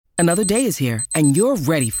Another day is here, and you're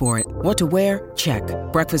ready for it. What to wear? Check.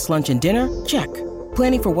 Breakfast, lunch, and dinner? Check.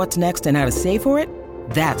 Planning for what's next and how to save for it?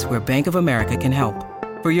 That's where Bank of America can help.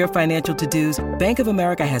 For your financial to-dos, Bank of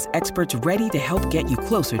America has experts ready to help get you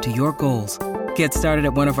closer to your goals. Get started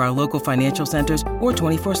at one of our local financial centers or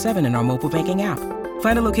 24/7 in our mobile banking app.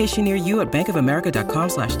 Find a location near you at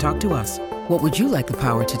bankofamerica.com/talktous. What would you like the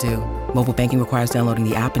power to do? Mobile banking requires downloading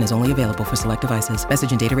the app and is only available for select devices.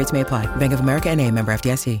 Message and data rates may apply. Bank of America N.A., member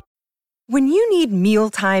FDIC. When you need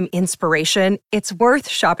mealtime inspiration, it's worth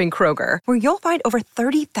shopping Kroger, where you'll find over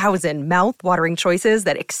 30,000 mouth-watering choices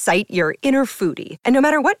that excite your inner foodie. And no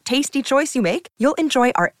matter what tasty choice you make, you'll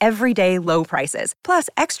enjoy our everyday low prices, plus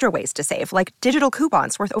extra ways to save, like digital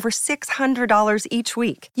coupons worth over $600 each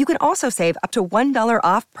week. You can also save up to $1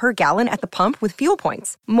 off per gallon at the pump with fuel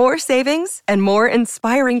points. More savings and more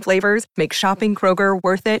inspiring flavors make shopping Kroger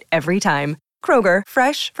worth it every time. Kroger,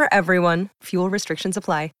 fresh for everyone. Fuel restrictions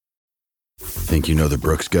apply. Think you know the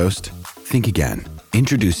Brooks Ghost? Think again.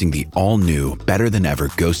 Introducing the all-new, better-than-ever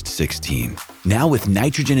Ghost 16. Now with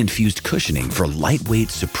nitrogen-infused cushioning for lightweight,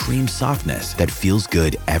 supreme softness that feels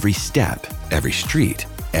good every step, every street,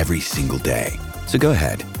 every single day. So go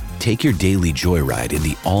ahead, take your daily joyride in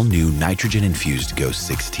the all-new nitrogen-infused Ghost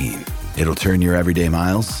 16. It'll turn your everyday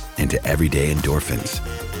miles into everyday endorphins.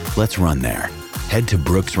 Let's run there. Head to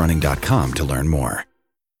brooksrunning.com to learn more.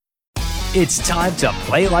 It's time to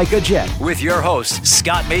play like a Jet with your host,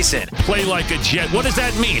 Scott Mason. Play like a Jet. What does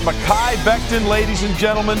that mean? Mekhi Becton, ladies and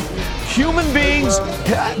gentlemen. Human beings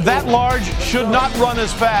that large should not run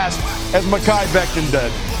as fast as Mekhi Becton does.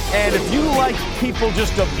 And if you like people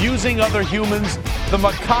just abusing other humans, the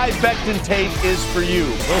Mekhi Becton tape is for you.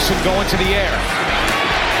 Wilson going to the air.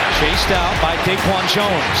 Chased out by Daquan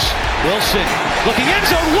Jones. Wilson looking end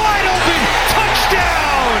zone, wide open.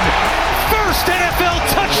 Touchdown! First NFL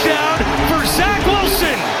touchdown for Zach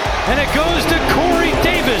Wilson. And it goes to Corey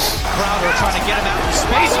Davis. Crowder trying to get him out in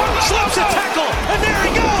space. Slips a tackle, and there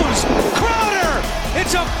he goes. Crowder!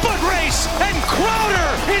 It's a foot race, and Crowder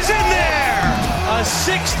is in there. A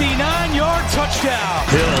 69-yard touchdown.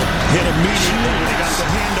 Hill hit immediately when he got the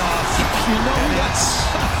handoff. You know that's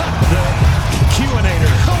the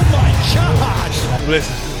Q-inator. Oh my gosh.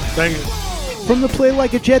 Listen, thank you. From the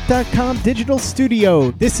PlayLikeAJet.com digital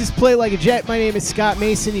studio, this is Play Like a Jet. My name is Scott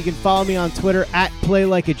Mason. You can follow me on Twitter at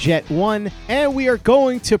PlayLikeAJet1. And we are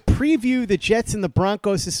going to preview the Jets and the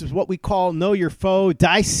Broncos. This is what we call Know Your Foe,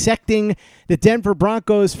 dissecting the Denver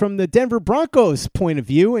Broncos from the Denver Broncos point of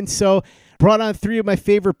view. And so brought on three of my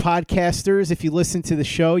favorite podcasters. If you listen to the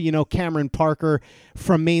show, you know Cameron Parker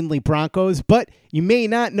from Mainly Broncos, but you may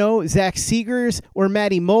not know Zach Segars or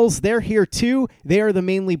Matty Mulls. They're here too. They are the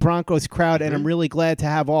Mainly Broncos crowd, and I'm really glad to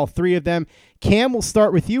have all three of them. Cam, we'll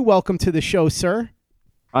start with you. Welcome to the show, sir.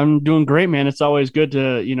 I'm doing great, man. It's always good to,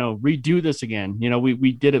 redo this again.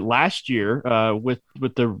 We did it last year with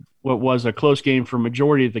what was a close game for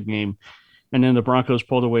majority of the game, and then the Broncos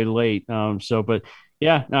pulled away late.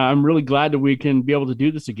 Yeah, I'm really glad that we can be able to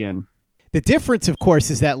do this again. The difference, of course,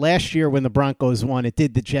 is that last year when the Broncos won, it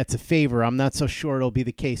did the Jets a favor. I'm not so sure it'll be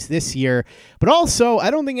the case this year. But also, I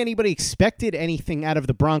don't think anybody expected anything out of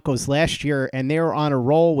the Broncos last year, and they were on a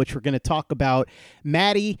roll, which we're going to talk about.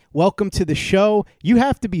 Matty, welcome to the show. You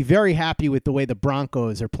have to be very happy with the way the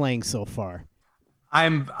Broncos are playing so far.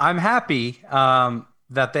 I'm happy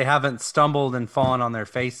that they haven't stumbled and fallen on their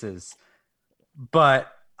faces, but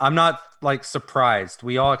I'm not surprised.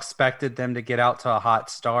 We all expected them to get out to a hot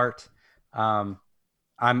start. I'm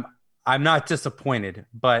not disappointed,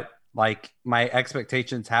 but my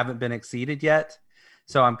expectations haven't been exceeded yet.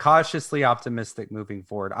 So I'm cautiously optimistic moving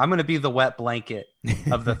forward. I'm going to be the wet blanket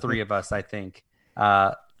of the three of us, I think,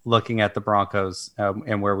 looking at the Broncos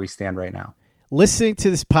and where we stand right now. Listening to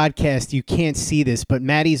this podcast, you can't see this, but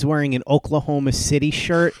Matty's wearing an Oklahoma City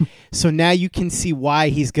shirt. So now you can see why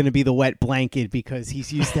he's going to be the wet blanket, because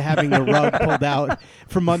he's used to having the rug pulled out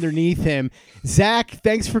from underneath him. Zach,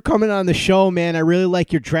 thanks for coming on the show, man. I really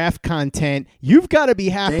like your draft content. You've got to be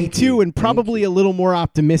happy too, and probably a little more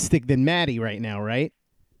optimistic than Matty right now, right?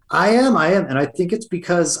 I am. And I think it's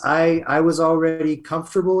because I was already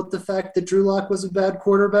comfortable with the fact that Drew Lock was a bad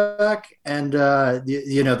quarterback. And,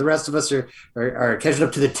 the rest of us are catching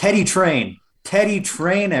up to the Teddy train. Teddy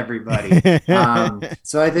train, everybody.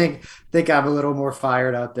 So I think I'm a little more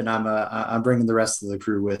fired up, and I'm bringing the rest of the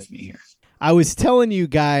crew with me here. I was telling you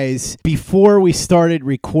guys before we started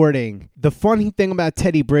recording, the funny thing about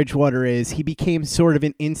Teddy Bridgewater is he became sort of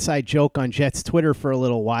an inside joke on Jets Twitter for a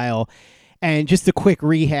little while. And just a quick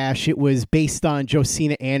rehash, it was based on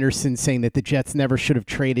Josina Anderson saying that the Jets never should have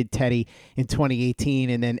traded Teddy in 2018,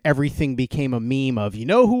 and then everything became a meme of, you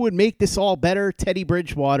know who would make this all better? Teddy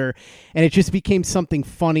Bridgewater. And it just became something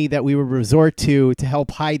funny that we would resort to help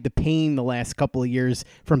hide the pain the last couple of years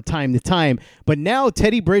from time to time. But now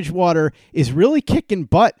Teddy Bridgewater is really kicking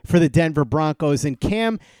butt for the Denver Broncos. And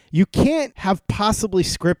Cam, you can't have possibly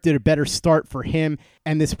scripted a better start for him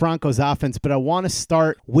and this Broncos offense, but I want to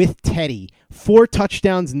start with Teddy. 4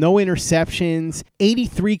 touchdowns, no interceptions,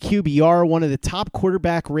 83 QBR, one of the top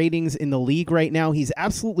quarterback ratings in the league right now. He's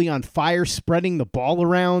absolutely on fire, spreading the ball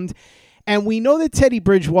around. And we know that Teddy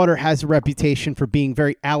Bridgewater has a reputation for being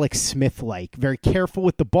very Alex Smith-like, very careful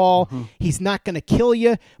with the ball. Mm-hmm. He's not going to kill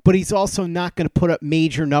you, but he's also not going to put up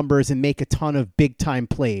major numbers and make a ton of big-time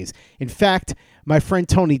plays. In fact, my friend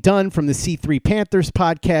Tony Dunn from the C3 Panthers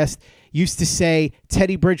podcast used to say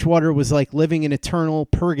Teddy Bridgewater was like living in eternal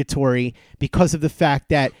purgatory because of the fact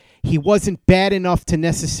that he wasn't bad enough to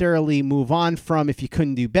necessarily move on from if you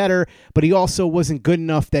couldn't do better, but he also wasn't good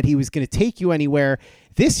enough that he was going to take you anywhere.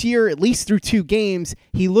 This year, at least through 2 games,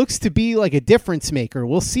 he looks to be like a difference maker.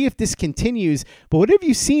 We'll see if this continues, but what have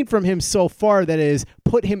you seen from him so far that has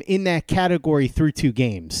put him in that category through 2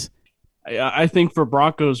 games? I think for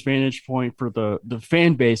Broncos' vantage point for the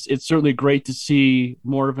fan base, it's certainly great to see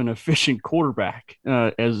more of an efficient quarterback,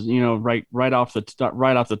 as you know, right off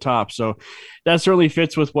the top. So that certainly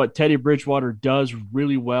fits with what Teddy Bridgewater does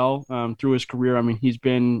really well through his career. I mean, he's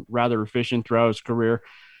been rather efficient throughout his career.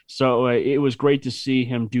 So it was great to see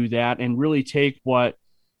him do that and really take what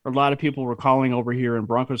a lot of people were calling over here in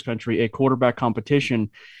Broncos country a quarterback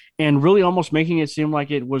competition, and really almost making it seem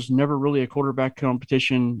like it was never really a quarterback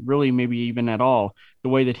competition, really maybe even at all, the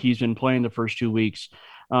way that he's been playing the first 2 weeks.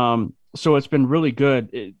 So it's been really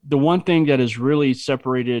good. The one thing that has really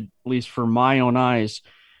separated, at least for my own eyes,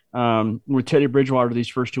 with Teddy Bridgewater these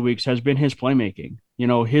first 2 weeks has been his playmaking. You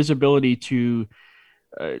know, his ability to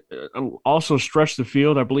also stretch the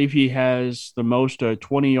field. I believe he has the most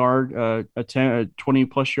 20-yard attempt,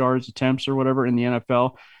 20-plus yards attempts or whatever in the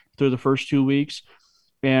NFL through the first 2 weeks.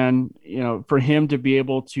 And, you know, for him to be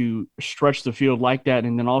able to stretch the field like that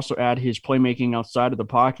and then also add his playmaking outside of the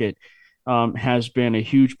pocket has been a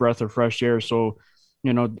huge breath of fresh air. So,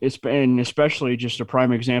 you know, it's been especially just a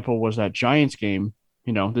prime example was that Giants game.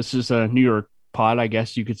 You know, this is a New York pod, I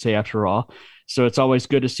guess you could say, after all. So it's always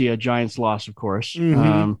good to see a Giants loss, of course.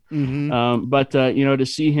 Mm-hmm. But you know, to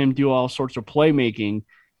see him do all sorts of playmaking,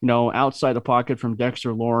 you know, outside the pocket from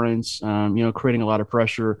Dexter Lawrence, you know, creating a lot of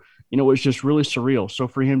pressure, you know, it was just really surreal. So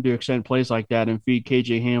for him to extend plays like that and feed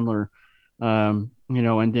KJ Hamler, you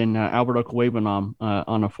know, and then Albert Okwuegbunam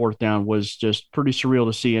on a 4th down was just pretty surreal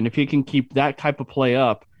to see. And if he can keep that type of play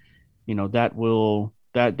up, you know, that's going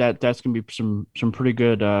to be some pretty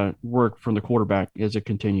good work from the quarterback as it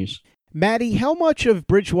continues. Matty, how much of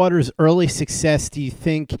Bridgewater's early success do you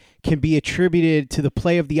think can be attributed to the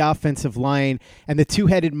play of the offensive line and the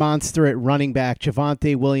 2-headed monster at running back,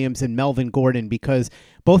 Javonte Williams and Melvin Gordon? Because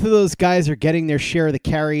both of those guys are getting their share of the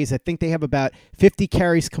carries. I think they have about 50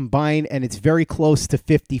 carries combined, and it's very close to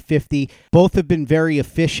 50-50. Both have been very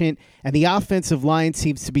efficient, and the offensive line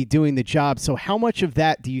seems to be doing the job. So how much of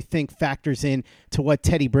that do you think factors in to what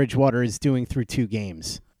Teddy Bridgewater is doing through 2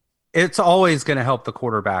 games? It's always going to help the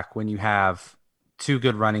quarterback when you have 2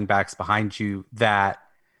 good running backs behind you that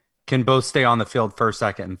can both stay on the field first,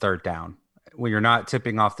 second, and third down. When you're not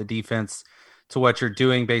tipping off the defense to what you're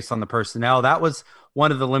doing based on the personnel. That was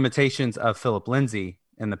one of the limitations of Philip Lindsay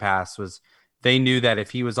in the past, was they knew that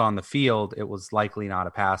if he was on the field, it was likely not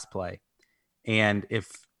a pass play. And if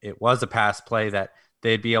it was a pass play, that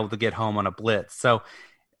they'd be able to get home on a blitz. So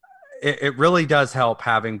it really does help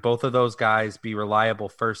having both of those guys be reliable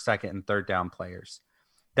first, second, and third down players.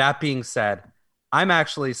 That being said, I'm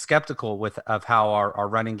actually skeptical of how our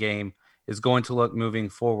running game is going to look moving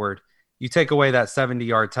forward. You take away that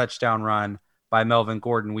 70-yard touchdown run by Melvin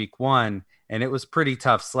Gordon week 1, and it was pretty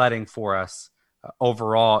tough sledding for us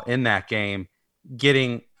overall in that game,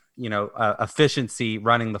 getting, efficiency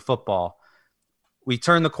running the football. We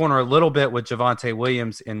turned the corner a little bit with Javonte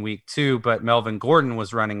Williams in week 2, but Melvin Gordon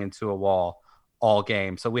was running into a wall all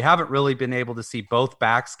game. So we haven't really been able to see both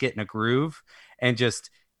backs get in a groove and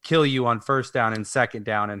just kill you on first down and second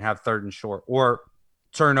down and have third and short, or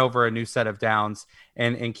turn over a new set of downs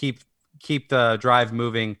and keep the drive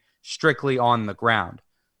moving strictly on the ground.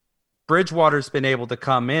 Bridgewater's been able to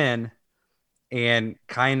come in and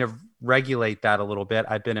kind of regulate that a little bit.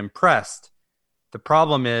 I've been impressed. The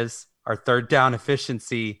problem is our third down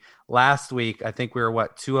efficiency last week. I think we were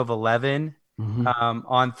 2 of 11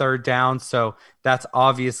 on third down. So that's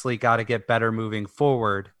obviously got to get better moving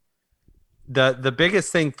forward. the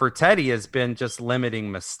biggest thing for Teddy has been just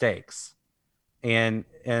limiting mistakes, and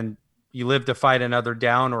you live to fight another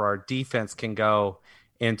down, or our defense can go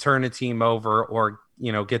and turn a team over, or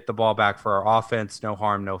get the ball back for our offense. No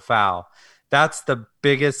harm, no foul. That's the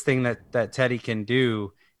biggest thing that Teddy can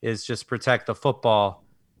do, is just protect the football.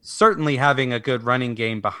 Certainly having a good running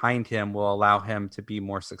game behind him will allow him to be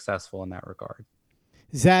more successful in that regard.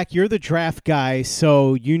 Zach, you're the draft guy,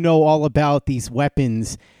 so you know all about these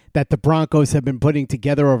weapons that the Broncos have been putting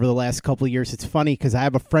together over the last couple of years. It's funny because I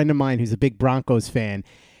have a friend of mine who's a big Broncos fan,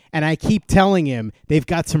 and I keep telling him they've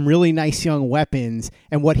got some really nice young weapons,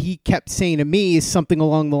 and what he kept saying to me is something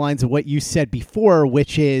along the lines of what you said before,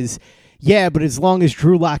 which is, yeah, but as long as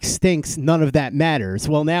Drew Lock stinks, none of that matters.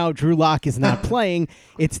 Well, now Drew Lock is not playing.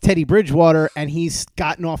 It's Teddy Bridgewater, and he's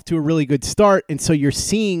gotten off to a really good start, and so you're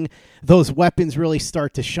seeing those weapons really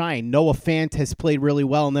start to shine. Noah Fant has played really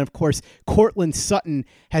well, and then, of course, Courtland Sutton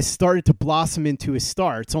has started to blossom into a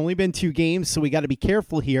star. It's only been 2 games, so we got to be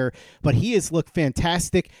careful here, but he has looked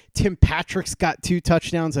fantastic. Tim Patrick's got 2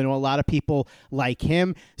 touchdowns. I know a lot of people like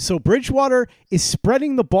him. So Bridgewater is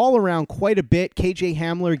spreading the ball around quite a bit. KJ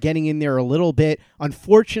Hamler getting in there a little bit.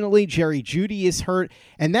 Unfortunately, Jerry Jeudy is hurt,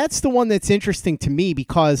 and that's the one that's interesting to me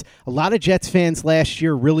because a lot of Jets fans last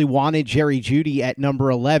year really wanted Jerry Jeudy at number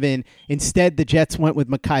 11. Instead, the Jets went with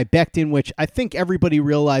Mekhi Becton, which I think everybody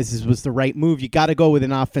realizes was the right move. You got to go with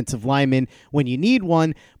an offensive lineman when you need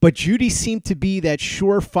one, but Jeudy seemed to be that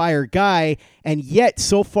surefire guy, and yet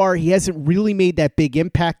so far he hasn't really made that big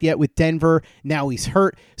impact yet with Denver. Now he's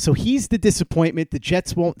hurt, so he's the disappointment. The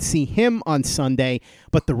Jets won't see him on Sunday,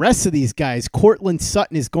 but the rest of these guys, Courtland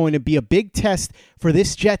Sutton is going to be a big test for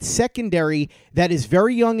this Jets secondary that is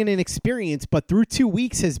very young and inexperienced, but through 2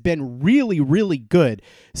 weeks has been really, really good.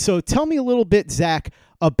 So tell me a little bit, Zach,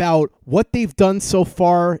 about what they've done so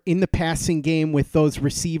far in the passing game with those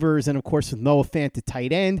receivers and, of course, with Noah Fant at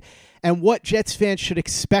tight end, and what Jets fans should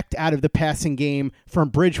expect out of the passing game from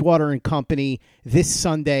Bridgewater and company this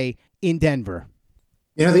Sunday in Denver.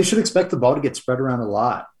 They should expect the ball to get spread around a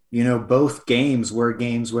lot. Both games were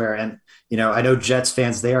games where, and, I know Jets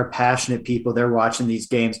fans, they are passionate people. They're watching these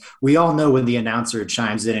games. We all know when the announcer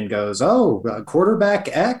chimes in and goes, quarterback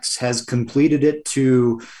X has completed it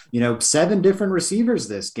to, 7 different receivers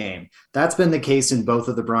this game. That's been the case in both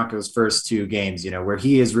of the Broncos' first 2 games, where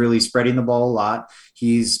he is really spreading the ball a lot.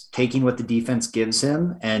 He's taking what the defense gives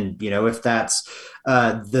him. And, if that's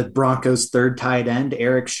the Broncos' third tight end,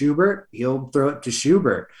 Eric Schubert, he'll throw it to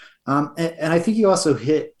Schubert. And I think you also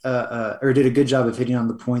hit or did a good job of hitting on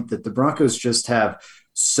the point that the Broncos just have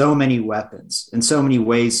so many weapons and so many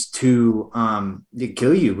ways to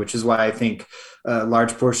kill you, which is why I think a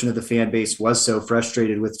large portion of the fan base was so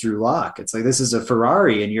frustrated with Drew Lock. It's like, this is a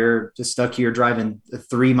Ferrari and you're just stuck here driving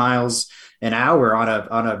 3 miles an hour on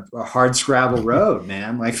a hard scrabble road,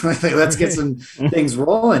 man. Like let's get some things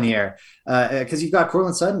rolling here. Cause you've got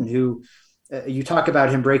Courtland Sutton, who you talk about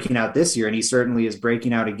him breaking out this year, and he certainly is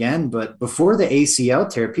breaking out again. But before the ACL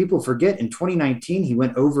tear, people forget in 2019, he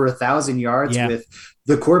went over 1,000 yards with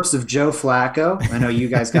the corpse of Joe Flacco. I know you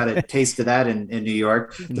guys got a taste of that in New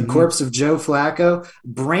York. The corpse of Joe Flacco,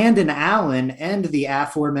 Brandon Allen, and the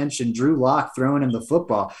aforementioned Drew Lock throwing him the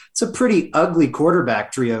football. It's a pretty ugly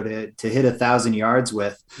quarterback trio to hit 1,000 yards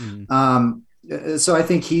with. So I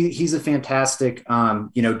think he's a fantastic,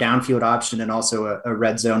 downfield option and also a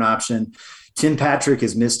red zone option. Tim Patrick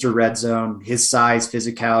is Mr. Red Zone. His size,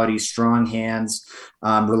 physicality, strong hands,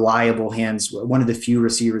 reliable hands. One of the few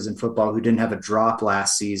receivers in football who didn't have a drop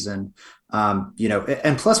last season.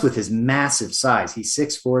 And plus with his massive size, he's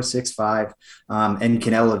 6'4", 6'5", and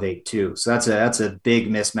can elevate too. So that's a big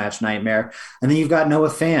mismatch nightmare. And then you've got Noah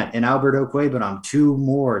Fant and Albert Okwuegbunam, 2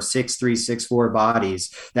 more 6'3", 6'4"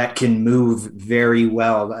 bodies that can move very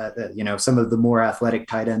well. Some of the more athletic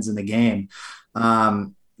tight ends in the game.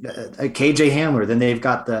 KJ Hamler. Then they've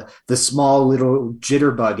got the small little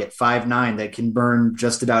jitterbug at 5'9" that can burn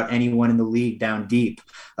just about anyone in the league down deep.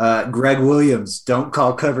 Greg Williams, don't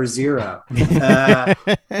call cover 0.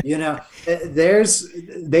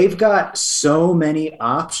 They've got so many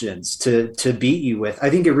options to beat you with. I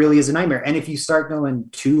think it really is a nightmare. And if you start going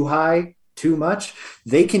too high, too much,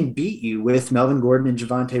 they can beat you with Melvin Gordon and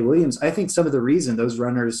Javonte Williams. I think some of the reason those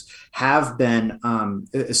runners have been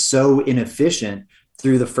so inefficient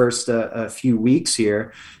through the first few weeks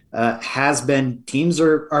here has been teams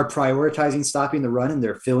are prioritizing stopping the run, and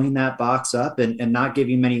they're filling that box up and not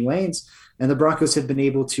giving many lanes. And the Broncos have been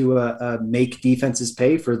able to make defenses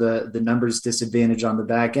pay for the numbers disadvantage on the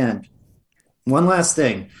back end. One last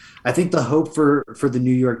thing. I think the hope for the New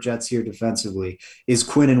York Jets here defensively is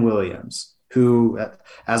Quinnen Williams. who,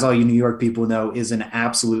 as all you New York people know, is an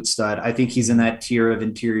absolute stud. I think he's in that tier of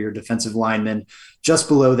interior defensive linemen, just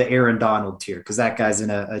below the Aaron Donald tier, because that guy's in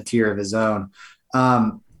a tier of his own.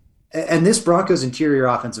 And this Broncos interior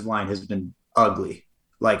offensive line has been ugly,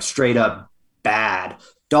 like straight up bad.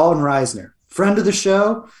 Dalton Reisner, friend of the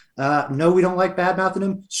show. No, we don't like bad mouthing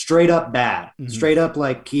him. Straight up bad. Mm-hmm. Straight up,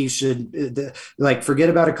 like he should, like, forget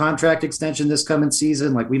about a contract extension this coming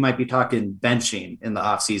season. Like, we might be talking benching in the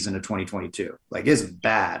offseason of 2022. Like, it's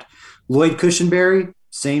bad. Lloyd Cushenberry,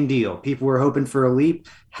 same deal. People were hoping for a leap.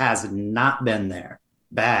 Has not been there.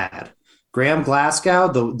 Bad. Graham Glasgow,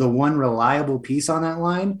 the one reliable piece on that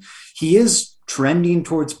line, he is trending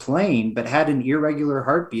towards playing, but had an irregular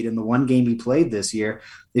heartbeat in the one game he played this year.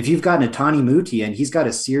 If you've got Netani Muti, and he's got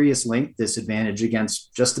a serious length disadvantage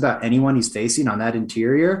against just about anyone he's facing on that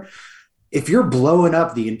interior, if you're blowing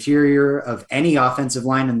up the interior of any offensive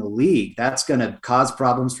line in the league, that's going to cause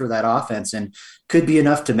problems for that offense and could be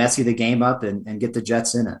enough to messy the game up and get the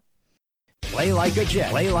Jets in it. Play like a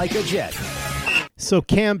Jet. Play like a Jet. So,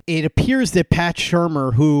 Cam, it appears that Pat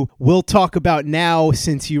Shurmur, who we'll talk about now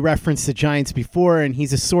since you referenced the Giants before, and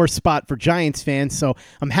he's a sore spot for Giants fans, so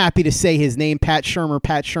I'm happy to say his name, Pat Shurmur,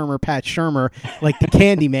 like the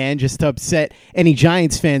Candyman, just to upset any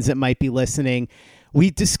Giants fans that might be listening.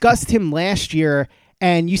 We discussed him last year,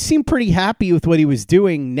 and you seem pretty happy with what he was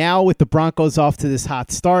doing. Now with the Broncos off to this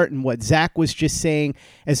hot start and what Zach was just saying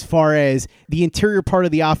as far as the interior part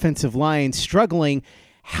of the offensive line struggling,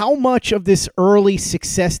 how much of this early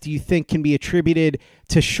success do you think can be attributed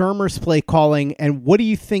to Shurmur's play calling, and what do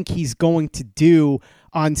you think he's going to do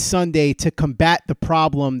on Sunday to combat the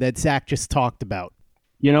problem that Zach just talked about?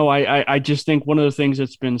 You know, I just think one of the things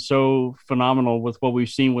that's been so phenomenal with what we've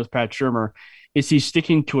seen with Pat Shurmur is he's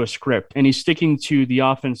sticking to a script, and he's sticking to the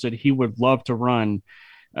offense that he would love to run,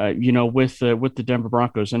 with the Denver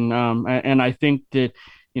Broncos. And I think that,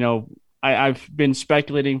 I've been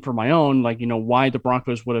speculating for my own, why the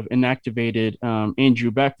Broncos would have inactivated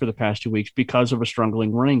Andrew Beck for the past 2 weeks because of a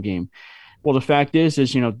struggling running game. Well, the fact is,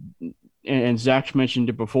 and Zach's mentioned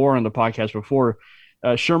it before on the podcast before,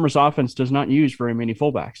 Shurmur's offense does not use very many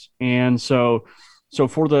fullbacks. And so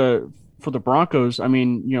for the Broncos, I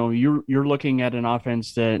mean, you're looking at an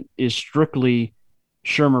offense that is strictly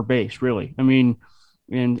Shurmur based, really. I mean,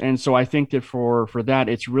 and so I think that for that,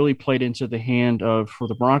 it's really played into the hand for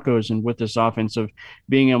the Broncos and with this offense of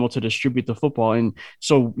being able to distribute the football. And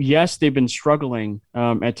so, yes, they've been struggling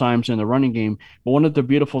at times in the running game, but one of the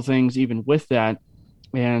beautiful things, even with that,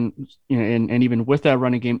 and even with that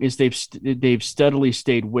running game, is they've steadily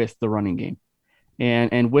stayed with the running game.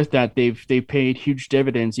 And with that, they've paid huge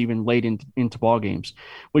dividends even late into ball games,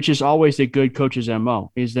 which is always a good coach's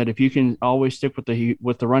MO, is that if you can always stick with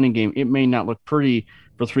the running game, it may not look pretty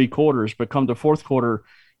for 3 quarters, but come the fourth quarter,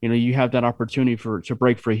 you have that opportunity to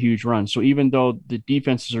break for a huge run. So even though the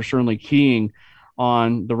defenses are certainly keying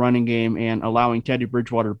on the running game and allowing Teddy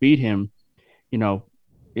Bridgewater beat him,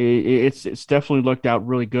 it's definitely looked out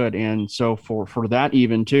really good. And so for that,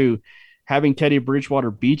 even too, having Teddy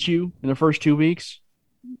Bridgewater beat you in the first 2 weeks,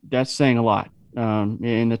 that's saying a lot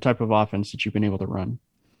in the type of offense that you've been able to run.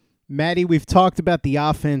 Matty, we've talked about the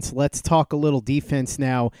offense. Let's talk a little defense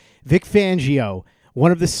now. Vic Fangio,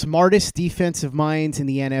 one of the smartest defensive minds in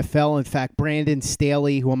the NFL. In fact, Brandon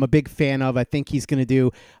Staley, who I'm a big fan of, I think he's going to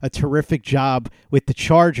do a terrific job with the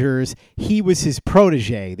Chargers. He was his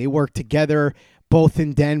protege. They worked together both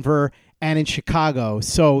in Denver and in Chicago.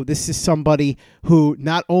 So this is somebody who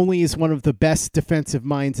not only is one of the best defensive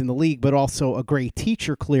minds in the league, but also a great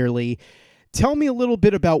teacher, clearly. Tell me a little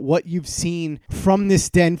bit about what you've seen from this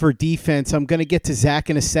Denver defense. I'm going to get to Zach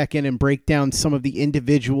in a second and break down some of the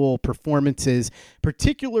individual performances,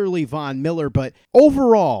 particularly Von Miller. But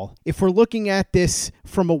overall, if we're looking at this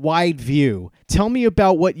from a wide view, tell me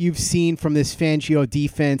about what you've seen from this Fangio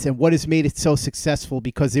defense and what has made it so successful,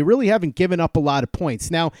 because they really haven't given up a lot of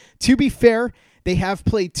points. Now, to be fair, they have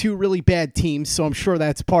played 2 really bad teams, so I'm sure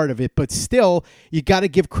that's part of it. But still, you got to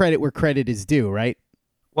give credit where credit is due, right?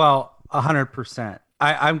 Well, 100%.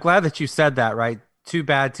 I'm glad that you said that, right? 2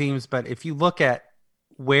 bad teams, but if you look at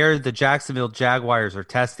where the Jacksonville Jaguars are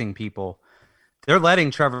testing people, they're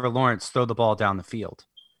letting Trevor Lawrence throw the ball down the field.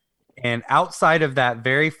 And outside of that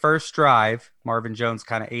very first drive, Marvin Jones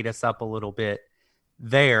kind of ate us up a little bit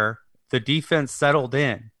there. The defense settled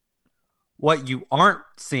in. What you aren't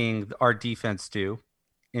seeing our defense do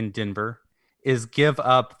in Denver is give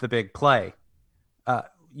up the big play.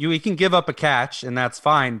 You can give up a catch, and that's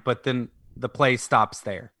fine, but then the play stops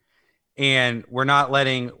there. And we're not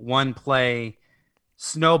letting one play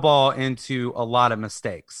snowball into a lot of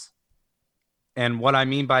mistakes. And what I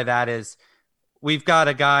mean by that is we've got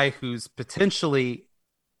a guy who's potentially,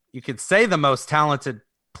 you could say, the most talented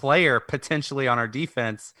player potentially on our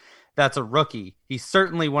defense. That's a rookie. He's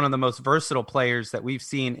certainly one of the most versatile players that we've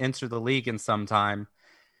seen enter the league in some time.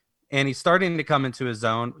 And he's starting to come into his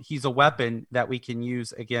own. He's a weapon that we can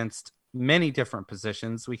use against many different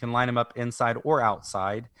positions. We can line him up inside or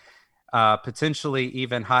outside. Potentially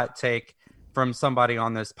even hot take from somebody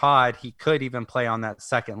on this pod, he could even play on that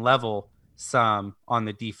second level some on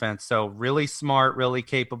the defense. So really smart, really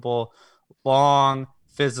capable, long,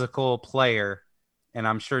 physical player. And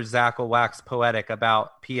I'm sure Zach will wax poetic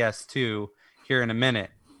about PS2 here in a minute.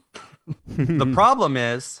 The problem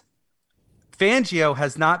is Fangio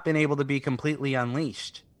has not been able to be completely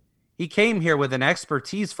unleashed. He came here with an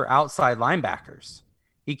expertise for outside linebackers.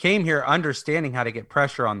 He came here understanding how to get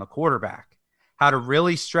pressure on the quarterback, how to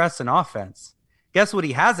really stress an offense. Guess what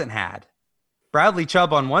he hasn't had? Bradley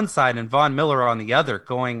Chubb on one side and Von Miller on the other,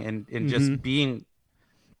 going and just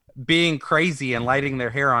being crazy and lighting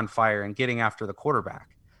their hair on fire and getting after the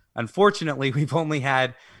quarterback. Unfortunately, we've only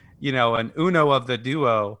had, an uno of the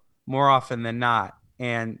duo more often than not.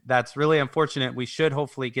 And that's really unfortunate. We should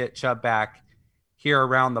hopefully get Chubb back here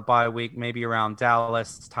around the bye week, maybe around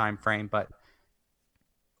Dallas time frame. But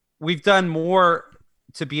we've done more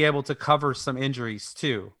to be able to cover some injuries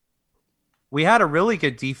too. We had a really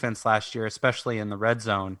good defense last year, especially in the red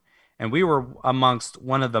zone. And we were amongst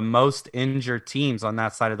one of the most injured teams on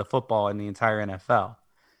that side of the football in the entire NFL.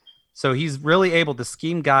 So he's really able to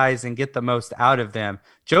scheme guys and get the most out of them.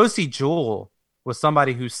 Josie Jewell was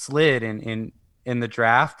somebody who slid in the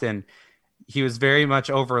draft, and he was very much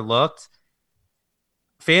overlooked.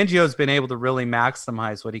 Fangio's been able to really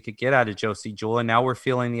maximize what he could get out of Josie Jewell, and now we're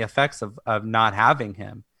feeling the effects of not having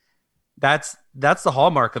him. That's the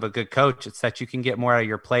hallmark of a good coach. It's that you can get more out of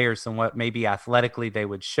your players than what maybe athletically they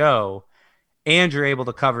would show, and you're able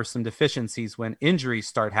to cover some deficiencies when injuries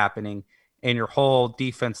start happening and your whole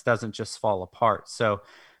defense doesn't just fall apart. So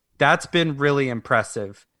that's been really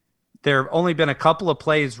impressive. There have only been a couple of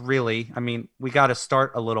plays, really. I mean, we got to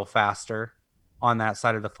start a little faster on that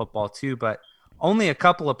side of the football too, but only a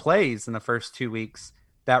couple of plays in the first 2 weeks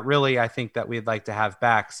that really I think that we'd like to have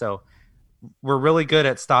back. So we're really good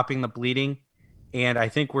at stopping the bleeding, and I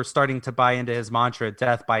think we're starting to buy into his mantra,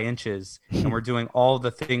 death by inches, and we're doing all the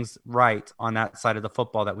things right on that side of the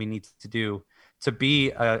football that we need to do to be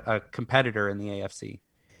a competitor in the AFC.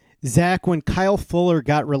 Zach, when Kyle Fuller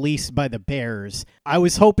got released by the Bears, I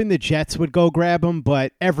was hoping the Jets would go grab him,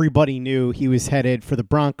 but everybody knew he was headed for the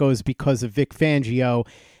Broncos because of Vic Fangio.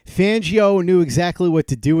 Fangio knew exactly what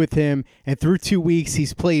to do with him, and through 2 weeks,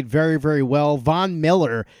 he's played very, very well. Von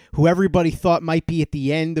Miller, who everybody thought might be at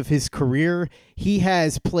the end of his career, he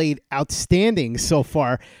has played outstanding so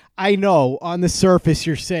far. I know on the surface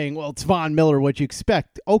you're saying, well, it's Von Miller, what'd you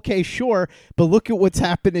expect? Okay, sure, but look at what's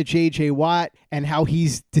happened to J.J. Watt and how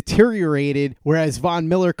he's deteriorated, whereas Von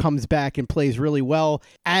Miller comes back and plays really well.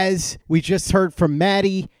 As we just heard from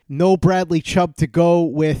Matty, no Bradley Chubb to go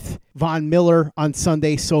with Von Miller on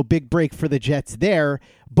Sunday, so big break for the Jets there.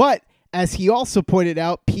 But as he also pointed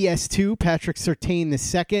out, PS2, Patrick Surtain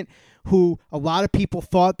II, who a lot of people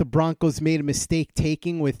thought the Broncos made a mistake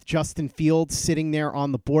taking with Justin Fields sitting there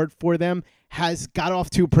on the board for them, has got off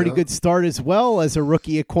to a pretty good start as well as a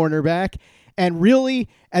rookie at cornerback. And really,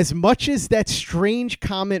 as much as that strange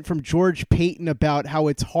comment from George Payton about how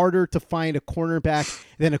it's harder to find a cornerback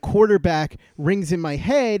than a quarterback rings in my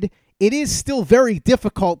head, it is still very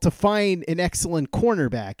difficult to find an excellent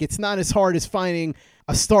cornerback. It's not as hard as finding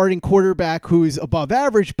a starting quarterback who's above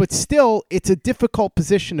average, but still, it's a difficult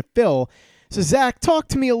position to fill. So, Zach, talk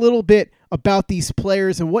to me a little bit about these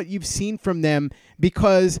players and what you've seen from them,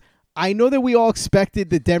 because I know that we all expected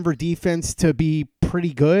the Denver defense to be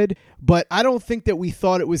pretty good, but I don't think that we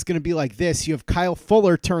thought it was going to be like this. You have Kyle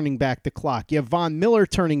Fuller turning back the clock. You have Von Miller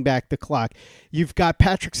turning back the clock. You've got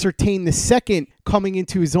Patrick Surtain II coming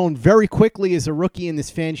into his own very quickly as a rookie in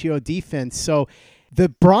this Fangio defense. So the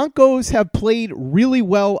Broncos have played really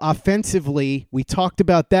well offensively. We talked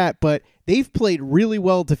about that, but they've played really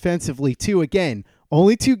well defensively too. Again,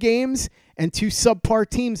 only 2 games and 2 subpar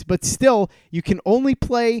teams, but still, you can only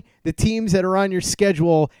play the teams that are on your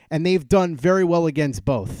schedule, and they've done very well against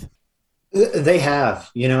both. They have,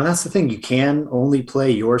 and that's the thing. You can only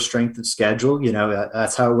play your strength of schedule.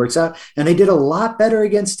 That's how it works out. And they did a lot better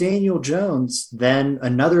against Daniel Jones than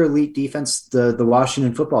another elite defense, the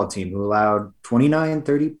Washington football team, who allowed 29,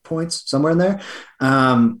 30 points, somewhere in there.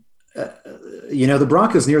 The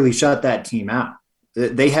Broncos nearly shut that team out.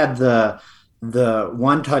 They had the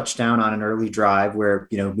one touchdown on an early drive where,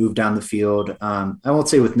 moved down the field. I won't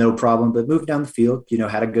say with no problem, but moved down the field,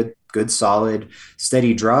 had a good, solid,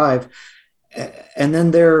 steady drive. And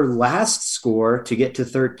then their last score to get to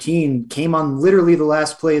 13 came on literally the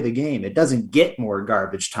last play of the game. It doesn't get more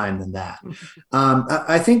garbage time than that.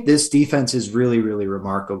 I think this defense is really, really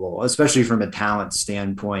remarkable, especially from a talent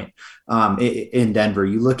standpoint. In Denver,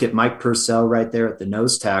 you look at Mike Purcell right there at the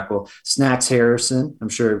nose tackle, Snacks Harrison. I'm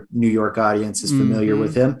sure New York audience is familiar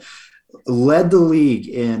with him. Led the league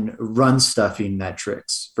in run stuffing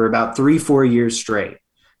metrics for about 3-4 years straight.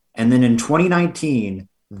 And then in 2019,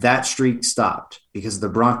 that streak stopped because the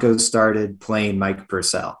Broncos started playing Mike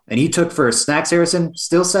Purcell. And he took first. Snacks Harrison,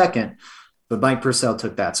 still second, but Mike Purcell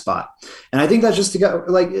took that spot. And I think that's just to go,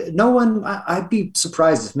 like, no one, I'd be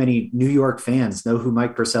surprised if many New York fans know who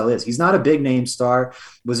Mike Purcell is. He's not a big name star,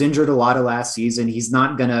 was injured a lot of last season. He's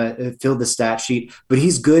not going to fill the stat sheet, but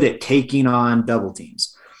he's good at taking on double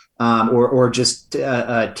teams. Or just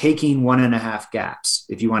taking 1.5 gaps,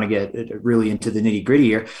 if you want to get really into the nitty gritty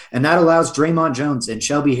here. And that allows Draymond Jones and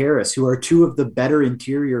Shelby Harris, who are two of the better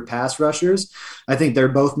interior pass rushers. I think they're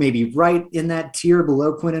both maybe right in that tier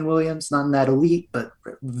below Quinnen Williams, not in that elite, but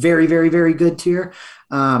very, very, very good tier.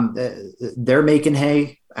 They're making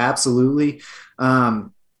hay, absolutely.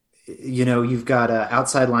 You've got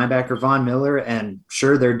outside linebacker Von Miller, and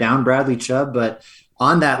sure, they're down Bradley Chubb, but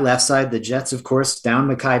on that left side, the Jets, of course, down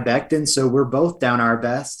Mekhi Becton. So we're both down our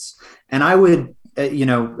bests. And I would,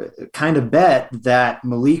 kind of bet that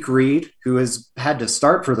Malik Reed, who has had to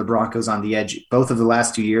start for the Broncos on the edge both of the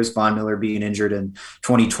last 2 years, Von Miller being injured in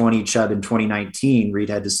 2020, Chubb in 2019, Reed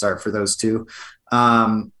had to start for those two.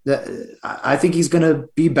 I think he's going to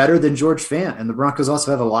be better than George Fant. And the Broncos also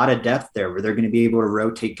have a lot of depth there where they're going to be able to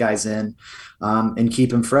rotate guys in and keep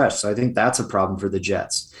them fresh. So I think that's a problem for the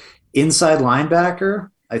Jets. Inside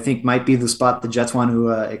linebacker, I think might be the spot the Jets want to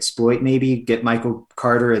exploit, maybe get Michael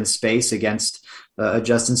Carter in space against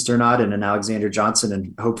Justin Sternad and an Alexander Johnson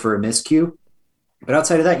and hope for a miscue. But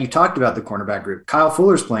outside of that, you talked about the cornerback group. Kyle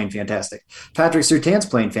Fuller's playing fantastic. Patrick Surtain's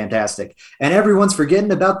playing fantastic. And everyone's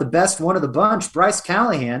forgetting about the best one of the bunch, Bryce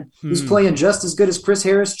Callahan, who's playing just as good as Chris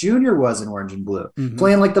Harris Jr. was in orange and blue,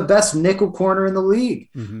 playing like the best nickel corner in the league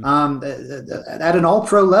at an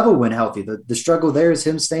all-pro level when healthy. The struggle there is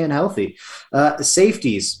him staying healthy.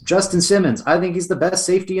 Safeties, Justin Simmons, I think he's the best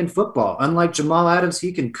safety in football. Unlike Jamal Adams,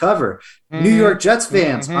 he can cover. New York Jets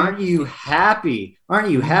fans, aren't you happy?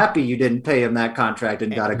 Aren't you happy you didn't pay him that contract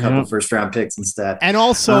and got a couple first-round picks instead? And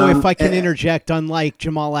also, if I can interject, unlike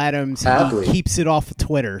Jamal Adams, he keeps it off of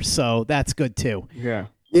Twitter, so that's good too. Yeah,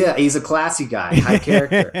 he's a classy guy, high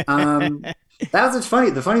character. That was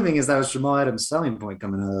funny. The funny thing is that was Jamal Adams' selling point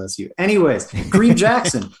coming out of LSU. Anyways, Kareem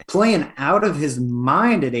Jackson playing out of his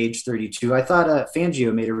mind at age 32. I thought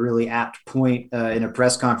Fangio made a really apt point in a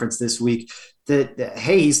press conference this week that,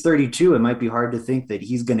 hey, he's 32. It might be hard to think that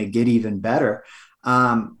he's going to get even better.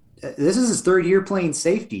 This is his third year playing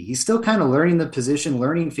safety. He's still kind of learning the position,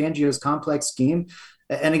 learning Fangio's complex scheme.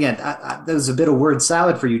 And again, that was a bit of word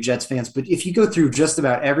salad for you Jets fans, but if you go through just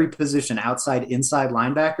about every position outside, inside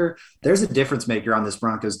linebacker, there's a difference maker on this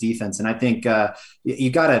Broncos defense. And I think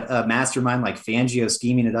you got a mastermind like Fangio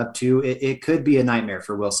scheming it up too. It could be a nightmare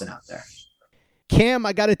for Wilson out there. Cam,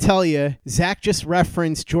 I got to tell you, Zach just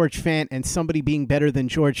referenced George Fant and somebody being better than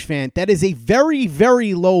George Fant. That is a very,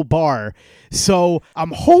 very low bar. So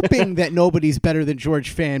I'm hoping that nobody's better than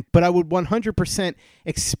George Fant, but I would 100%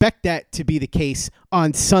 expect that to be the case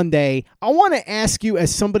on Sunday. I want to ask you,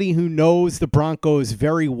 as somebody who knows the Broncos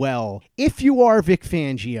very well, if you are Vic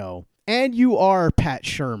Fangio and you are Pat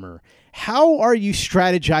Shurmur, how are you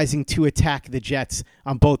strategizing to attack the Jets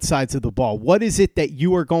on both sides of the ball? What is it that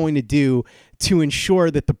you are going to do to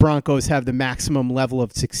ensure that the Broncos have the maximum level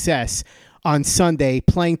of success on Sunday,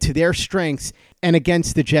 playing to their strengths and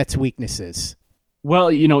against the Jets' weaknesses?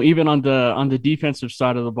 Well, even on the defensive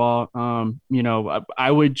side of the ball,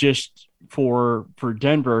 I would just for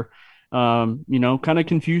Denver, kind of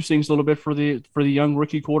confuse things a little bit for the young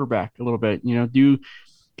rookie quarterback a little bit. Do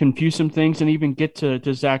confuse some things and even get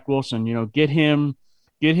to Zach Wilson. Get him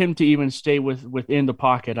to even stay within the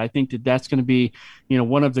pocket. I think that's going to be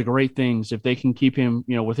one of the great things if they can keep him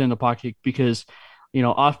within the pocket, because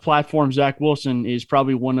off platform Zach Wilson is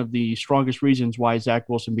probably one of the strongest reasons why Zach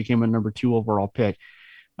Wilson became a number 2 overall pick.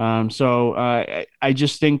 So I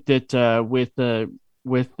just think that with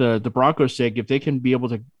the Broncos' sake, if they can be able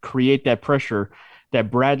to create that pressure, that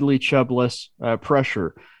Bradley Chubb-less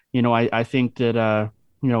pressure, I think that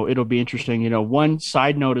it'll be interesting. One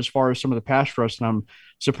side note as far as some of the pass rush, and I'm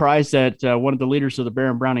surprised that one of the leaders of the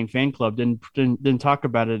Baron Browning fan club didn't talk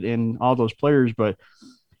about it in all those players, but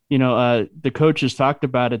the coaches talked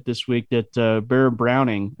about it this week that Baron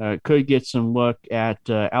Browning could get some look at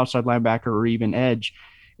outside linebacker or even edge.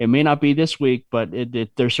 It may not be this week, but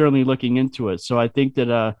they're certainly looking into it. So I think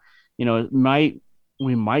that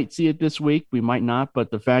we might see it this week, we might not. But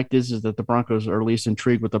the fact is that the Broncos are at least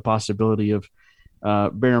intrigued with the possibility of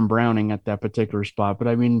Baron Browning at that particular spot. But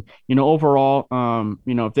I mean, overall,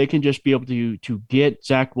 if they can just be able to get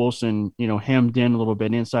Zach Wilson, hemmed in a little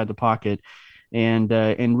bit inside the pocket, and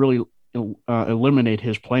really eliminate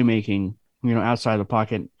his playmaking, outside the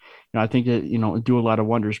pocket, I think that do a lot of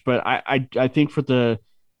wonders. But I think for the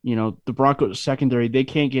Broncos secondary, they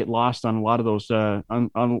can't get lost on a lot of those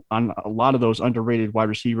on a lot of those underrated wide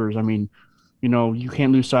receivers. I mean, you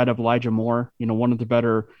can't lose sight of Elijah Moore, one of the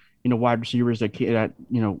better wide receivers that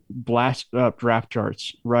blast up draft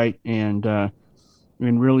charts, right? And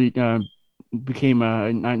really became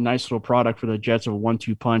a nice little product for the Jets of a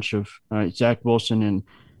 1-2 punch of Zach Wilson and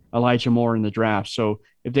Elijah Moore in the draft. So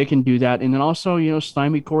if they can do that, and then also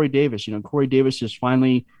stymie Corey Davis. Corey Davis is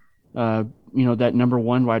finally that number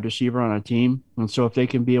one wide receiver on a team, and so if they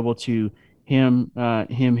can be able to him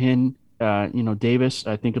Davis,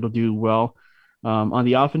 I think it'll do well. On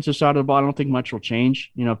the offensive side of the ball, I don't think much will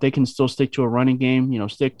change. If they can still stick to a running game,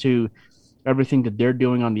 stick to everything that they're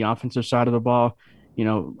doing on the offensive side of the ball,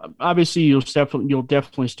 obviously you'll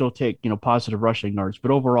definitely still take, positive rushing yards.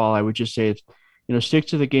 But overall, I would just say, stick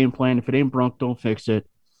to the game plan. If it ain't broke, don't fix it.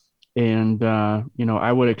 And,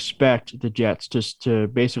 I would expect the Jets just to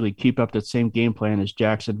basically keep up that same game plan as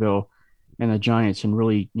Jacksonville and the Giants and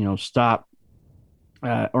really,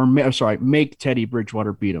 make Teddy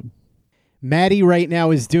Bridgewater beat them. Matty right now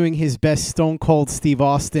is doing his best Stone Cold Steve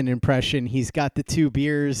Austin impression. He's got the two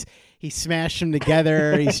beers. He smashed them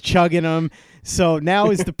together. He's chugging them. So now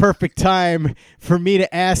is the perfect time for me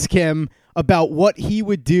to ask him about what he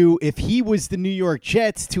would do if he was the New York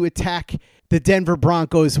Jets to attack the Denver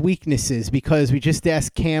Broncos' weaknesses, because we just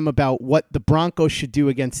asked Cam about what the Broncos should do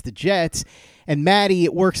against the Jets. And Matty,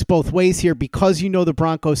 it works both ways here. Because you know the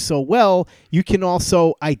Broncos so well, you can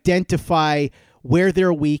also identify where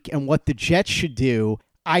they're weak and what the Jets should do.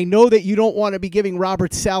 I know that you don't want to be giving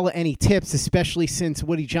Robert Saleh any tips, especially since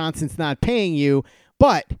Woody Johnson's not paying you.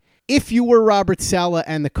 But if you were Robert Saleh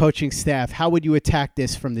and the coaching staff, how would you attack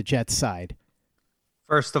this from the Jets side?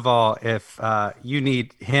 First of all, if you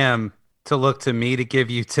need him to look to me to give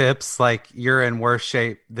you tips, like, you're in worse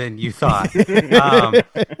shape than you thought. That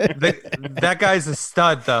guy's a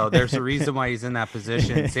stud, though. There's a reason why he's in that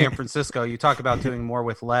position. San Francisco, you talk about doing more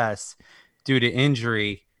with less due to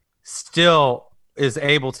injury, still is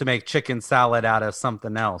able to make chicken salad out of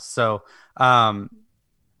something else. So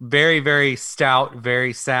very, very stout,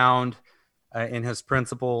 very sound in his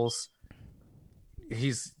principles.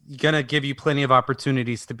 He's going to give you plenty of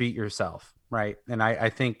opportunities to beat yourself, right? And I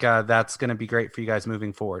think that's going to be great for you guys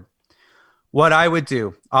moving forward. What I would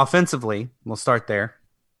do offensively, we'll start there.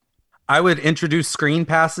 I would introduce screen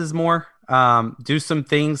passes more, do some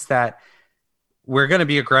things that we're going to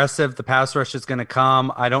be aggressive. The pass rush is going to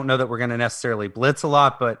come. I don't know that we're going to necessarily blitz a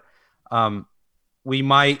lot, but we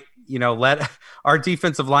might, let our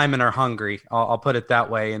defensive linemen are hungry. I'll put it that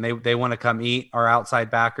way. And they want to come eat. Our outside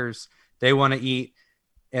backers, they want to eat,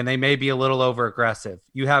 and they may be a little over aggressive.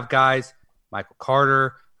 You have guys, Michael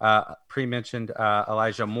Carter, pre-mentioned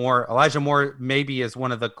Elijah Moore. Elijah Moore maybe is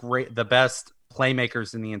one of the best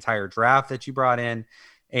playmakers in the entire draft that you brought in.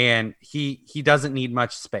 And he doesn't need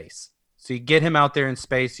much space. So you get him out there in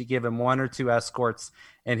space, you give him one or two escorts,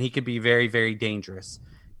 and he could be very, very dangerous.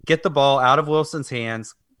 Get the ball out of Wilson's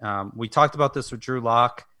hands. We talked about this with Drew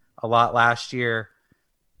Lock a lot last year.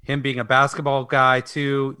 Him being a basketball guy,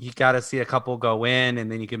 too, you got to see a couple go in,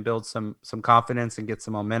 and then you can build some confidence and get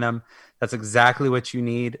some momentum. That's exactly what you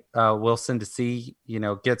need Wilson to see,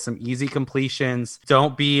 get some easy completions.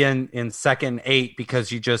 Don't be in second and 8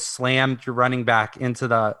 because you just slammed your running back into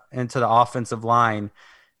the offensive line,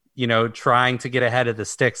 trying to get ahead of the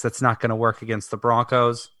sticks. That's not going to work against the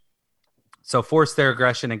Broncos. So force their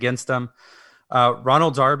aggression against them.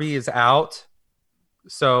 Ronald Darby is out.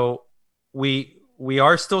 So we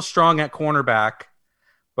are still strong at cornerback,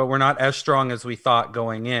 but we're not as strong as we thought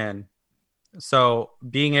going in. So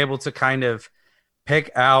being able to kind of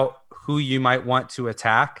pick out who you might want to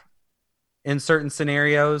attack in certain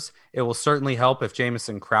scenarios, it will certainly help if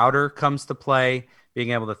Jamison Crowder comes to play.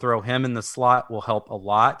 Being able to throw him in the slot will help a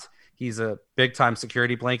lot. He's a big-time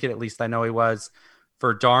security blanket, at least I know he was.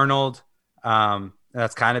 For Darnold,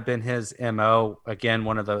 that's kind of been his MO. Again,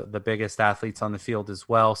 one of the biggest athletes on the field as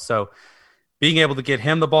well. So being able to get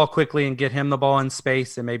him the ball quickly and get him the ball in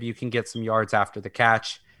space, and maybe you can get some yards after the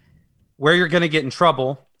catch. Where you're going to get in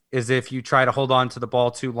trouble is if you try to hold on to the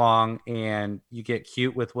ball too long and you get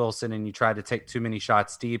cute with Wilson and you try to take too many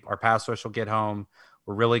shots deep. Our pass rush will get home.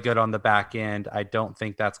 We're really good on the back end. I don't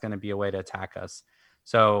think that's going to be a way to attack us.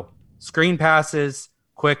 So screen passes,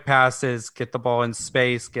 quick passes, get the ball in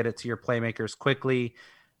space, get it to your playmakers quickly.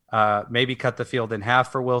 Maybe cut the field in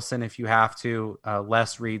half for Wilson if you have to.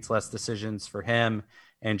 Less reads, less decisions for him,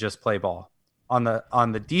 and just play ball. On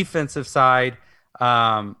the defensive side,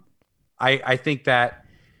 I think that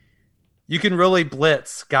you can really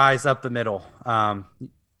blitz guys up the middle.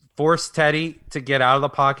 Force Teddy to get out of the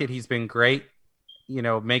pocket. He's been great,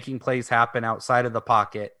 making plays happen outside of the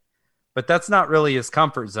pocket. But that's not really his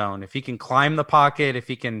comfort zone. If he can climb the pocket, if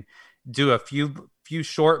he can do a few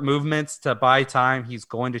short movements to buy time, he's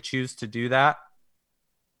going to choose to do that.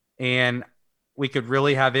 And we could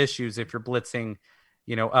really have issues if you're blitzing,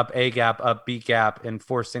 up A gap, up B gap, and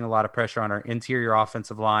forcing a lot of pressure on our interior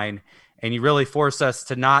offensive line. And you really force us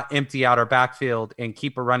to not empty out our backfield and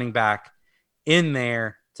keep a running back in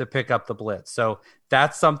there to pick up the blitz. So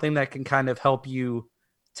that's something that can kind of help you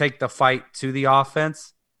take the fight to the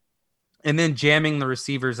offense. And then jamming the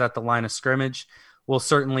receivers at the line of scrimmage will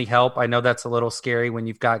certainly help. I know that's a little scary when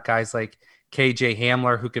you've got guys like KJ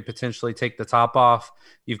Hamler who could potentially take the top off.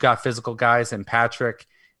 You've got physical guys in Patrick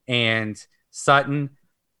and Sutton,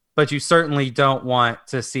 but you certainly don't want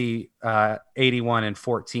to see 81 and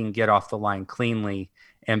 14 get off the line cleanly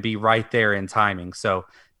and be right there in timing. So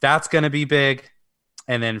that's going to be big.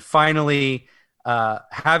 And then finally,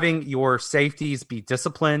 having your safeties be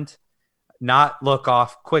disciplined, not look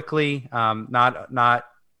off quickly, not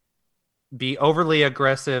be overly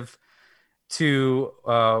aggressive to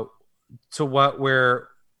what we're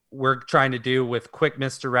trying to do with quick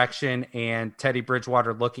misdirection and Teddy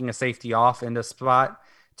Bridgewater looking a safety off into spot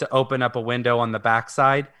to open up a window on the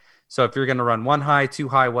backside. So if you're going to run one high, two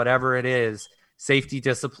high, whatever it is, safety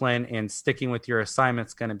discipline and sticking with your assignment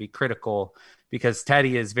is going to be critical because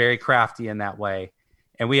Teddy is very crafty in that way.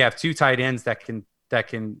 And we have two tight ends that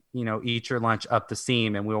can eat your lunch up the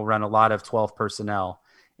seam, and we'll run a lot of 12 personnel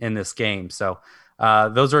in this game. So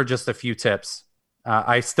those are just a few tips.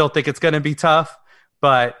 I still think it's going to be tough,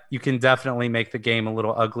 but you can definitely make the game a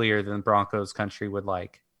little uglier than Broncos country would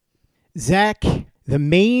like. Zach, the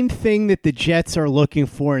main thing that the Jets are looking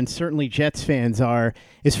for, and certainly Jets fans are,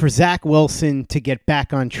 is for Zach Wilson to get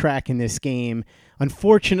back on track in this game.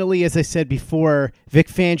 Unfortunately, as I said before, Vic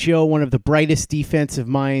Fangio, one of the brightest defensive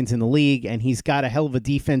minds in the league, and he's got a hell of a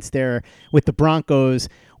defense there with the Broncos.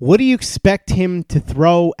 What do you expect him to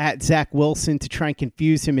throw at Zach Wilson to try and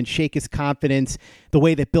confuse him and shake his confidence the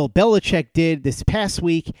way that Bill Belichick did this past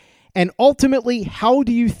week? And ultimately, how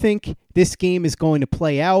do you think this game is going to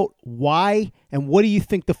play out? Why? And what do you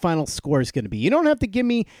think the final score is going to be? You don't have to give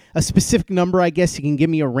me a specific number. I guess you can give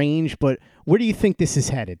me a range, but where do you think this is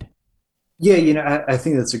headed? Yeah, I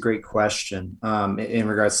think that's a great question in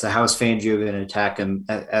regards to how is Fangio going to attack him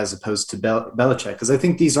as opposed to Belichick, because I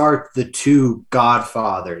think these are the two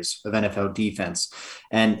godfathers of NFL defense,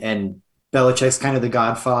 and Belichick's kind of the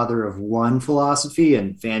godfather of one philosophy,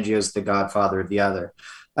 and Fangio's the godfather of the other.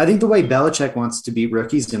 I think the way Belichick wants to beat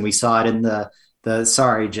rookies, and we saw it in the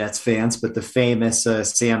sorry Jets fans, but the famous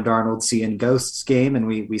Sam Darnold seeing ghosts game, and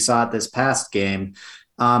we saw it this past game.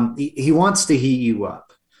 He wants to heat you up.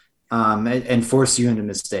 And force you into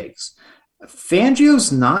mistakes. Fangio's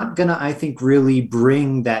not going to, I think, really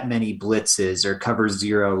bring that many blitzes or cover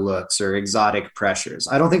zero looks or exotic pressures.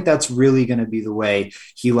 I don't think that's really going to be the way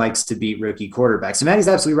he likes to beat rookie quarterbacks. And Matty's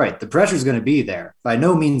absolutely right. The pressure's going to be there. By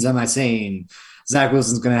no means am I saying Zach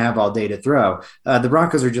Wilson's going to have all day to throw. The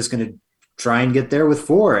Broncos are just going to try and get there with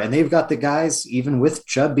four. And they've got the guys, even with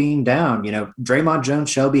Chubb being down, Draymond Jones,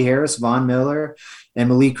 Shelby Harris, Von Miller, and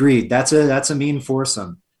Malik Reed. That's a mean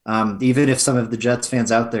foursome. Even if some of the Jets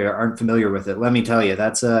fans out there aren't familiar with it, let me tell you,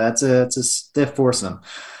 that's a stiff foursome.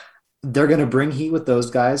 They're going to bring heat with those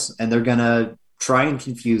guys, and they're going to try and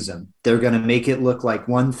confuse them. They're going to make it look like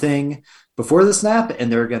one thing before the snap,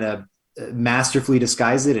 and they're going to masterfully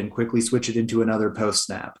disguise it and quickly switch it into another post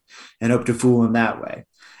snap and hope to fool him that way.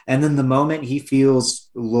 And then the moment he feels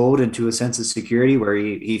lulled into a sense of security where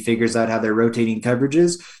he figures out how they're rotating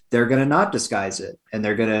coverages, they're going to not disguise it, and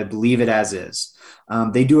they're going to believe it as is.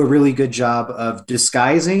 They do a really good job of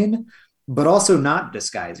disguising, but also not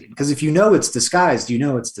disguising. Because if you know it's disguised, you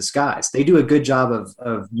know it's disguised. They do a good job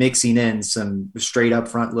of mixing in some straight up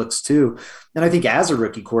front looks too. And I think as a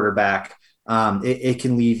rookie quarterback, it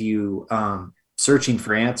can leave you searching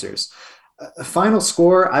for answers. A final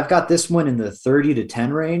score, I've got this one in the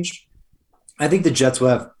 30-10 range. I think the Jets will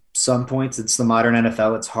have some points. It's the modern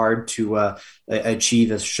NFL. It's hard to achieve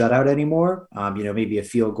a shutout anymore. Maybe a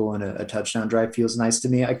field goal and a touchdown drive feels nice to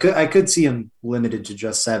me. I could see him limited to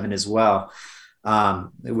just 7 as well,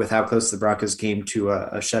 with how close the Broncos came to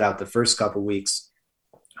a shutout the first couple weeks.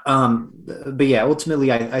 But yeah,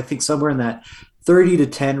 ultimately, I think somewhere in that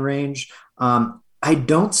 30-10 range. I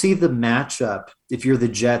don't see the matchup if you're the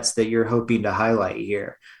Jets that you're hoping to highlight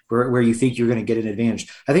here, where you think you're going to get an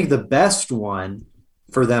advantage. I think the best one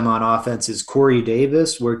for them on offense is Corey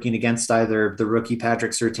Davis working against either the rookie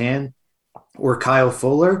Patrick Surtain or Kyle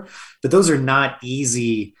Fuller, but those are not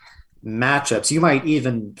easy matchups. You might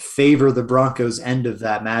even favor the Broncos end of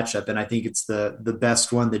that matchup, and I think it's the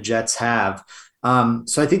best one the Jets have.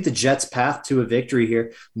 So I think the Jets' path to a victory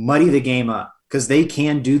here, muddy the game up, because they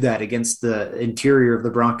can do that against the interior of the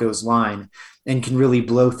Broncos line and can really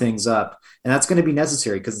blow things up. And that's going to be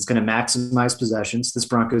necessary because it's going to maximize possessions. This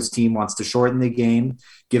Broncos team wants to shorten the game,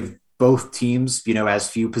 give both teams, as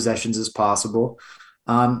few possessions as possible.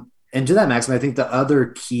 And to that maximum, I think the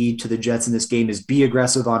other key to the Jets in this game is be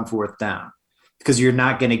aggressive on fourth down, because you're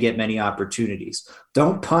not going to get many opportunities.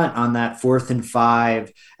 Don't punt on that 4th and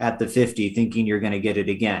 5 at the 50 thinking you're going to get it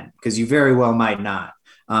again, because you very well might not.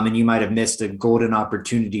 And you might have missed a golden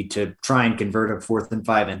opportunity to try and convert a 4th and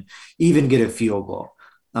 5 and even get a field goal.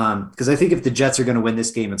 Because I think if the Jets are going to win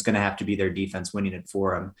this game, it's going to have to be their defense winning it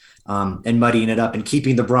for them, and muddying it up and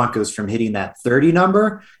keeping the Broncos from hitting that 30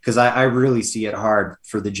 number, because I really see it hard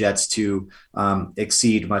for the Jets to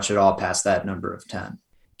exceed much at all past that number of 10.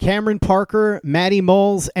 Cameron Parker, Matty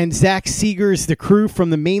Mulls, and Zach Segars, the crew from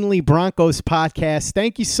the Mainly Broncos podcast.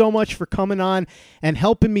 Thank you so much for coming on and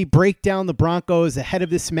helping me break down the Broncos ahead of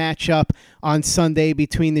this matchup on Sunday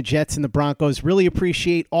between the Jets and the Broncos. Really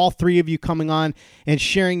appreciate all three of you coming on and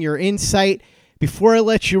sharing your insight. Before I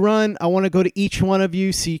let you run, I want to go to each one of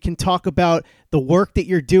you so you can talk about the work that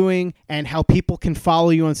you're doing and how people can follow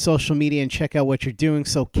you on social media and check out what you're doing.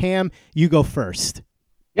 So Cam, you go first.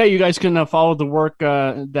 Yeah, you guys can follow the work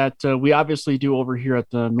that we obviously do over here at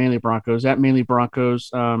the Mainly Broncos. At Mainly Broncos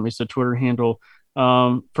is the Twitter handle.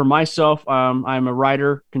 For myself, I'm a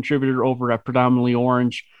writer, contributor over at Predominantly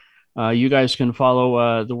Orange. You guys can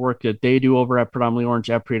follow the work that they do over at Predominantly Orange,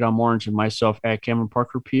 at Predom Orange, and myself at Cameron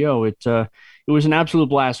Parker PO. It was an absolute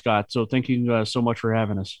blast, Scott. So thank you so much for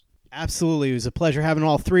having us. Absolutely. It was a pleasure having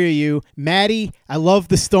all three of you. Matty, I love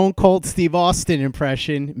the Stone Cold Steve Austin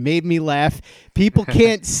impression. Made me laugh. People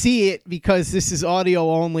can't see it because this is audio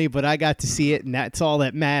only, but I got to see it, and that's all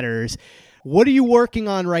that matters. What are you working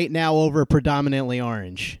on right now over at Predominantly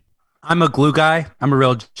Orange? I'm a glue guy. I'm a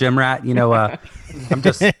real gym rat. I'm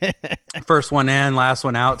just first one in, last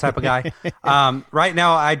one out type of guy. Right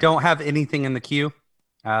now, I don't have anything in the queue.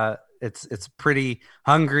 It's pretty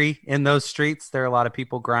hungry in those streets. There are a lot of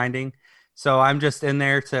people grinding. So I'm just in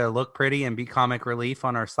there to look pretty and be comic relief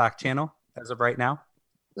on our Slack channel as of right now.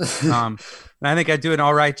 And I think I do an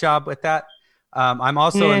all right job with that. I'm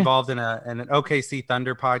also involved in an OKC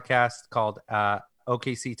Thunder podcast called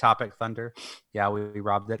OKC Topic Thunder. Yeah, we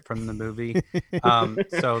robbed it from the movie.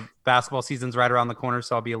 So basketball season's right around the corner,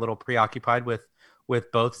 so I'll be a little preoccupied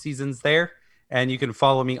with both seasons there. And you can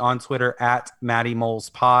follow me on Twitter at Matty Mulls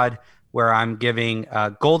Pod, where I'm giving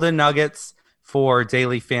golden nuggets for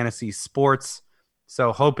daily fantasy sports.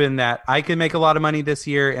 So hoping that I can make a lot of money this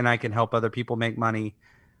year and I can help other people make money.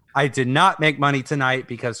 I did not make money tonight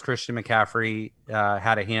because Christian McCaffrey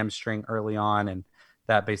had a hamstring early on, and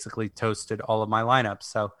that basically toasted all of my lineups.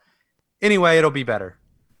 So anyway, it'll be better,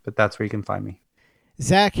 but that's where you can find me.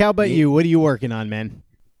 Zach, how about you? What are you working on, man?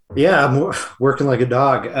 Yeah, I'm working like a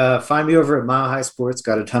dog. Find me over at Mile High Sports.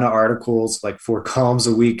 Got a ton of articles, like 4 columns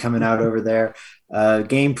a week coming out over there.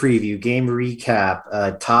 Game preview, game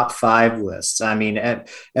recap, top 5 lists. I mean,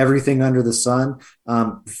 everything under the sun.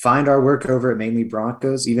 Find our work over at Mainly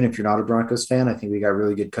Broncos. Even if you're not a Broncos fan, I think we got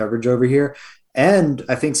really good coverage over here. And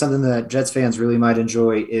I think something that Jets fans really might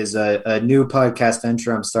enjoy is a new podcast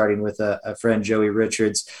venture I'm starting with a friend, Joey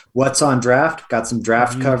Richards. What's on Draft? Got some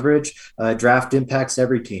draft coverage. Draft impacts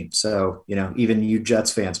every team. So, even you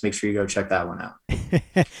Jets fans, make sure you go check that one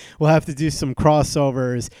out. We'll have to do some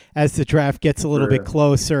crossovers as the draft gets a little bit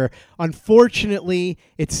closer. Unfortunately,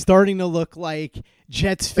 it's starting to look like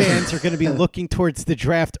Jets fans are going to be looking towards the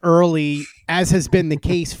draft early, as has been the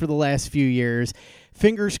case for the last few years.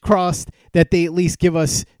 Fingers crossed that they at least give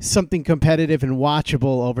us something competitive and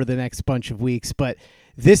watchable over the next bunch of weeks. But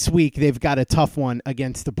this week, they've got a tough one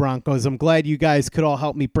against the Broncos. I'm glad you guys could all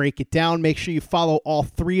help me break it down. Make sure you follow all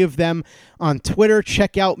 3 of them on Twitter.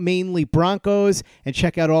 Check out Mainly Broncos and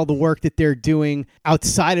check out all the work that they're doing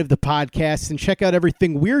outside of the podcast. And check out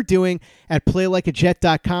everything we're doing at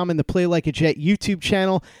PlayLikeAJet.com and the Play Like a Jet YouTube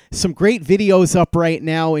channel. Some great videos up right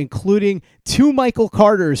now, including 2 Michael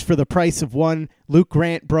Carters for the price of 1. Luke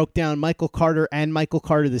Grant broke down Michael Carter and Michael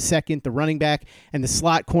Carter II, the running back, and the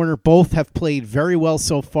slot corner. Both have played very well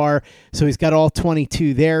so far, so he's got all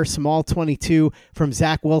 22 there. Some all 22 from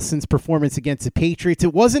Zach Wilson's performance against the Patriots.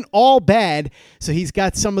 It wasn't all bad, so he's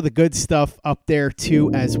got some of the good stuff up there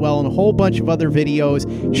too as well, and a whole bunch of other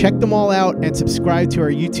videos. Check them all out and subscribe to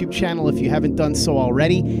our YouTube channel if you haven't done so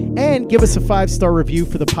already, and give us a 5-star review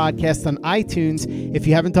for the podcast on iTunes if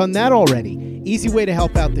you haven't done that already. Easy way to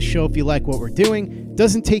help out the show if you like what we're doing.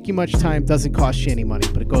 Doesn't take you much time, doesn't cost you any money,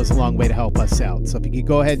 but it goes a long way to help us out. So if you could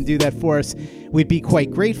go ahead and do that for us, we'd be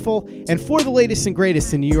quite grateful. And for the latest and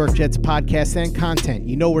greatest in New York Jets podcasts and content,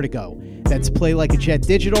 you know where to go. That's Play Like a Jet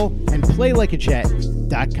Digital and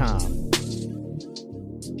PlayLikeAJet.com.